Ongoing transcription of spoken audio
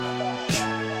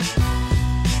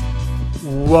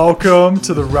Welcome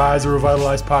to the Rise or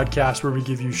Revitalize podcast, where we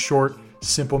give you short,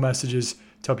 simple messages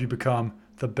to help you become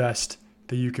the best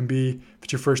that you can be. If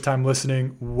it's your first time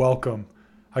listening, welcome.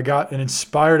 I got an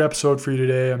inspired episode for you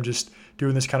today. I'm just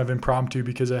doing this kind of impromptu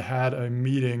because I had a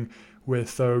meeting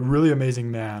with a really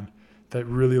amazing man that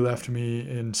really left me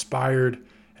inspired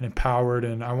and empowered.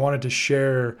 And I wanted to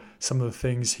share some of the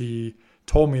things he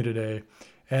told me today.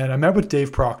 And I met with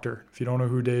Dave Proctor. If you don't know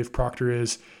who Dave Proctor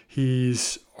is,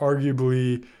 he's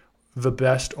arguably the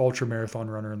best ultra marathon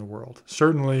runner in the world.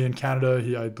 Certainly in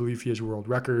Canada, I believe he has world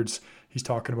records. He's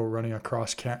talking about running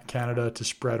across Canada to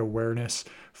spread awareness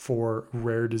for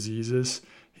rare diseases.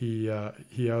 He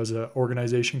has an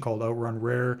organization called Outrun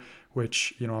Rare,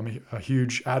 which I'm a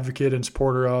huge advocate and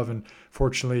supporter of. And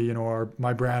fortunately,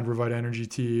 my brand Revite Energy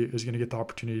Tea is going to get the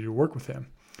opportunity to work with him.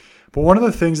 But one of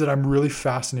the things that I'm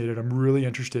really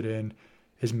interested in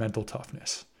is mental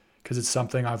toughness, because it's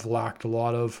something I've lacked a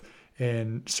lot of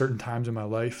in certain times in my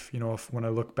life. When I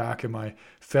look back at my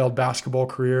failed basketball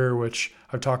career, which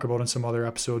I've talked about in some other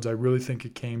episodes, I really think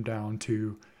it came down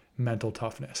to mental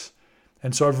toughness.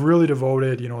 And so I've really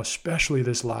devoted, especially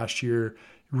this last year,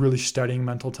 really studying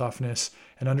mental toughness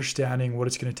and understanding what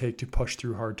it's going to take to push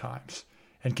through hard times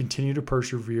and continue to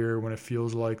persevere when it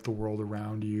feels like the world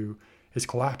around you is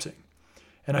collapsing.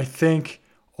 And I think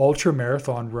ultra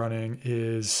marathon running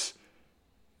is,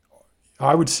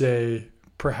 I would say,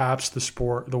 perhaps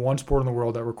the one sport in the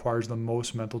world that requires the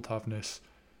most mental toughness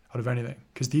out of anything.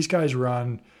 Because these guys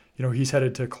run, he's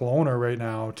headed to Kelowna right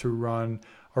now to run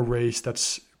a race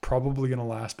that's probably going to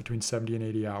last between 70 and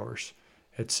 80 hours.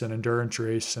 It's an endurance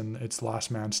race and it's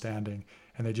last man standing.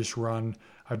 And they just run,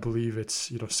 I believe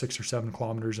it's 6 or 7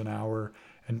 kilometers an hour,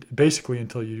 and basically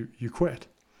until you quit.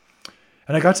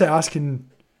 And I got to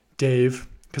asking Dave,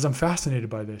 because I'm fascinated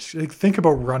by this. Think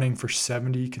about running for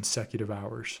 70 consecutive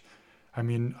hours. I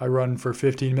mean, I run for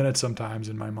 15 minutes sometimes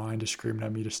and my mind is screaming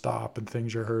at me to stop and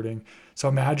things are hurting. So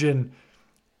imagine,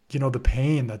 the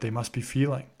pain that they must be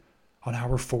feeling on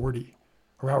hour 40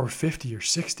 or hour 50 or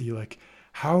 60. Like,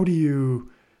 where do you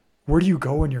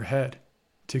go in your head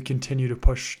to continue to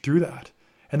push through that?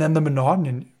 And then the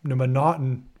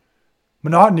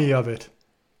monotony of it,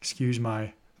 excuse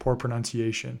my poor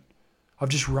pronunciation, of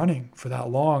just running for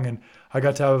that long. And I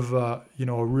got to have, a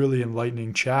really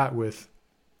enlightening chat with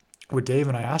Dave.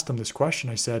 And I asked him this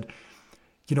question. I said,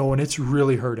 when it's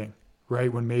really hurting,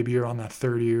 right? When maybe you're on that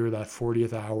 30 or that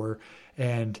 40th hour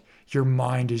and your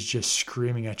mind is just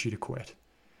screaming at you to quit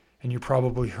and you're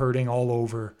probably hurting all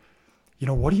over,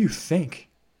 what do you think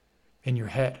in your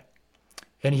head?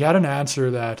 And he had an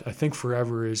answer that I think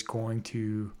forever is going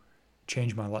to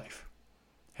change my life.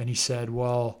 And he said,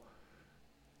 well,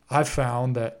 I've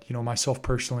found that, myself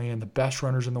personally and the best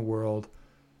runners in the world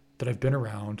that I've been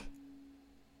around,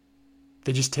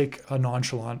 they just take a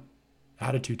nonchalant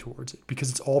attitude towards it because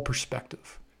it's all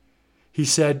perspective. He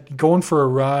said going for a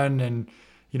run and,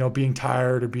 being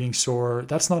tired or being sore,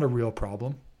 that's not a real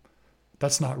problem.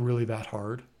 That's not really that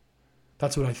hard.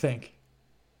 That's what I think.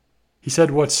 He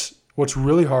said what's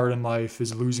really hard in life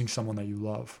is losing someone that you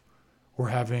love or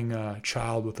having a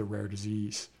child with a rare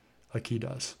disease like he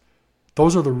does.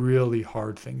 Those are the really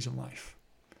hard things in life.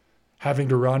 Having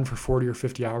to run for 40 or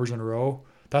 50 hours in a row,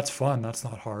 that's fun. That's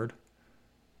not hard.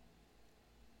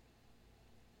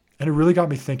 And it really got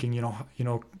me thinking,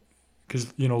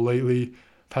 because, lately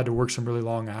I've had to work some really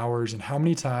long hours. And how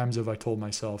many times have I told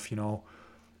myself,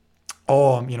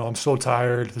 I'm so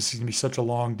tired. This is going to be such a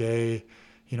long day.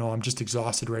 I'm just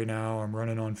exhausted right now. I'm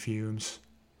running on fumes.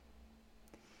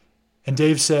 And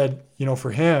Dave said,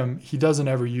 for him, he doesn't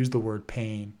ever use the word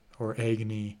pain or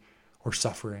agony or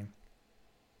suffering.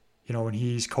 When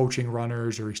he's coaching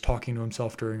runners or he's talking to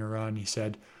himself during a run, he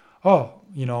said,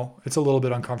 it's a little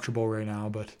bit uncomfortable right now,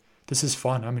 but this is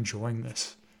fun. I'm enjoying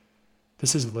this.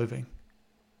 This is living.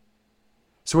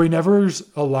 So he never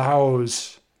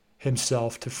allows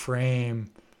himself to frame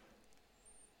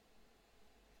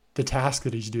the task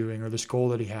that he's doing or this goal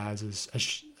that he has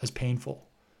as painful,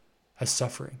 as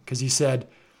suffering. Because he said,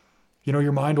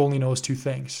 your mind only knows 2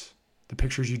 things: the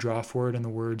pictures you draw for it and the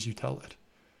words you tell it.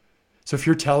 So if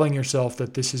you're telling yourself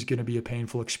that this is going to be a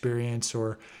painful experience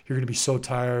or you're going to be so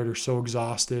tired or so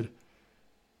exhausted,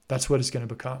 that's what it's going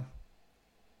to become.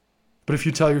 But if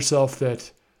you tell yourself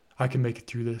that I can make it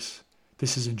through this,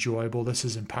 this is enjoyable, this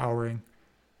is empowering,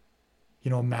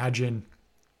 imagine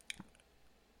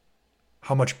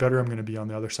how much better I'm going to be on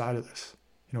the other side of this.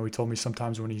 He told me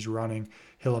sometimes when he's running,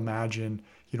 he'll imagine,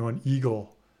 an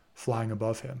eagle flying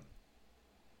above him.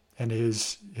 And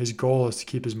his goal is to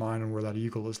keep his mind on where that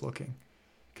eagle is looking,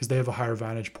 because they have a higher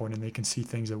vantage point and they can see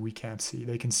things that we can't see.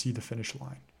 They can see the finish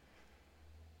line.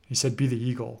 He said, be the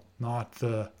eagle,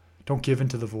 don't give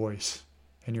into the voice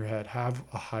in your head. Have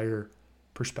a higher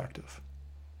perspective.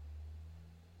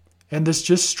 And this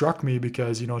just struck me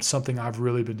because, it's something I've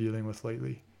really been dealing with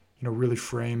lately, really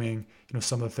framing,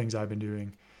 some of the things I've been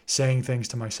doing, saying things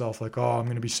to myself like, oh, I'm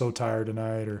going to be so tired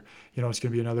tonight, or, it's going to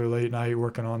be another late night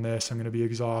working on this. I'm going to be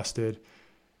exhausted.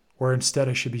 Where instead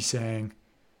I should be saying,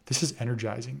 this is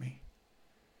energizing me.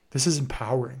 This is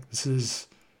empowering. This is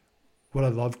what I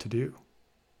love to do.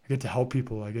 I get to help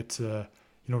people. I get to,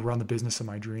 run the business of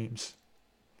my dreams.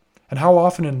 And how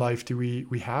often in life do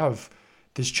we have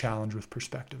this challenge with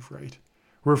perspective, right?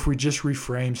 Where if we just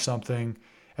reframe something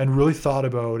and really thought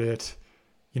about it,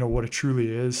 what it truly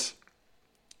is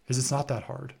it's not that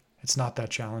hard. It's not that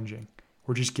challenging.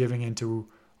 We're just giving into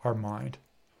our mind.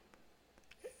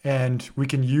 And we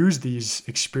can use these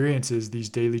experiences, these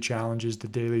daily challenges, the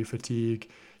daily fatigue,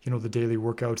 the daily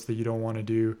workouts that you don't want to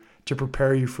do, to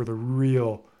prepare you for the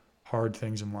real hard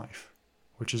things in life,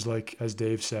 which is like, as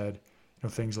Dave said,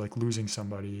 things like losing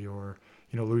somebody or,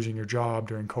 losing your job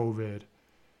during COVID.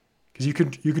 Because you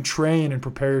could train and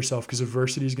prepare yourself because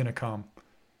adversity is going to come.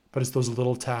 But it's those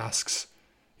little tasks,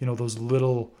 those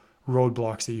little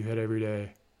roadblocks that you hit every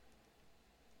day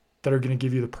that are going to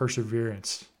give you the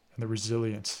perseverance and the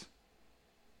resilience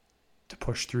to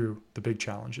push through the big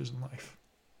challenges in life.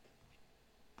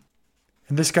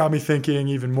 And this got me thinking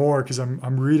even more because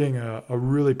I'm reading a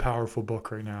really powerful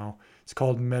book right now. It's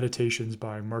called Meditations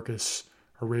by Marcus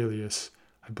Aurelius.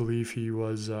 I believe he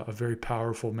was a very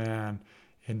powerful man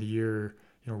in the year,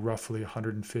 roughly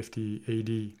 150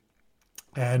 AD.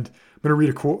 And I'm going to read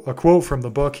a quote from the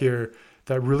book here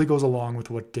that really goes along with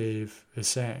what Dave is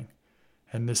saying.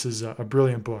 And this is a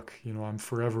brilliant book. I'm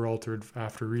forever altered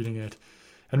after reading it.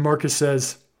 And Marcus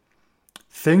says,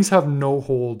 things have no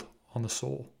hold on the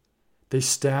soul. They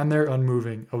stand there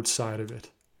unmoving outside of it.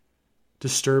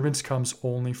 Disturbance comes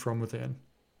only from within,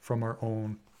 from our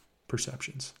own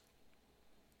perceptions.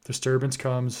 Disturbance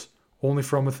comes only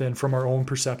from within, from our own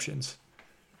perceptions.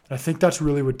 And I think that's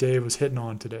really what Dave was hitting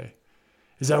on today,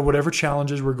 is that whatever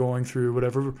challenges we're going through,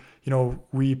 whatever,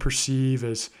 we perceive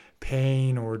as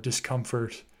pain or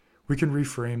discomfort, we can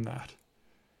reframe that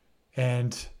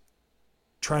and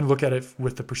try and look at it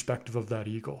with the perspective of that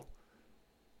eagle.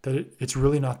 That it's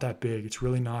really not that big. It's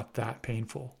really not that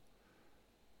painful.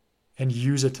 And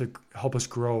use it to help us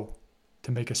grow,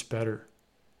 to make us better.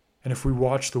 And if we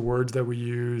watch the words that we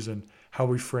use and how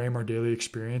we frame our daily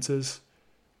experiences,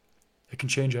 it can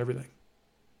change everything.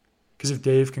 Because if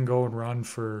Dave can go and run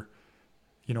for,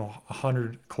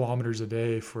 100 kilometers a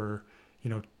day for,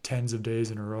 tens of days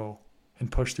in a row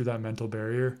and push through that mental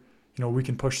barrier, we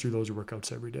can push through those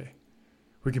workouts every day.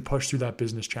 We can push through that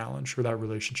business challenge or that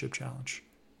relationship challenge.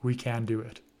 We can do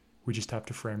it. We just have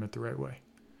to frame it the right way.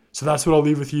 So that's what I'll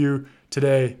leave with you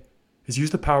today, is use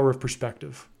the power of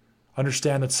perspective.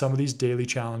 Understand that some of these daily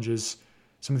challenges,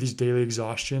 some of these daily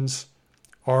exhaustions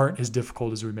aren't as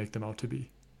difficult as we make them out to be.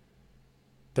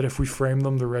 That if we frame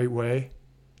them the right way,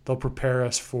 they'll prepare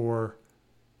us for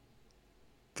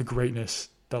the greatness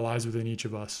that lies within each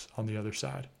of us on the other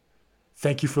side.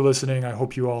 Thank you for listening. I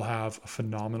hope you all have a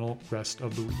phenomenal rest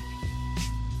of the week.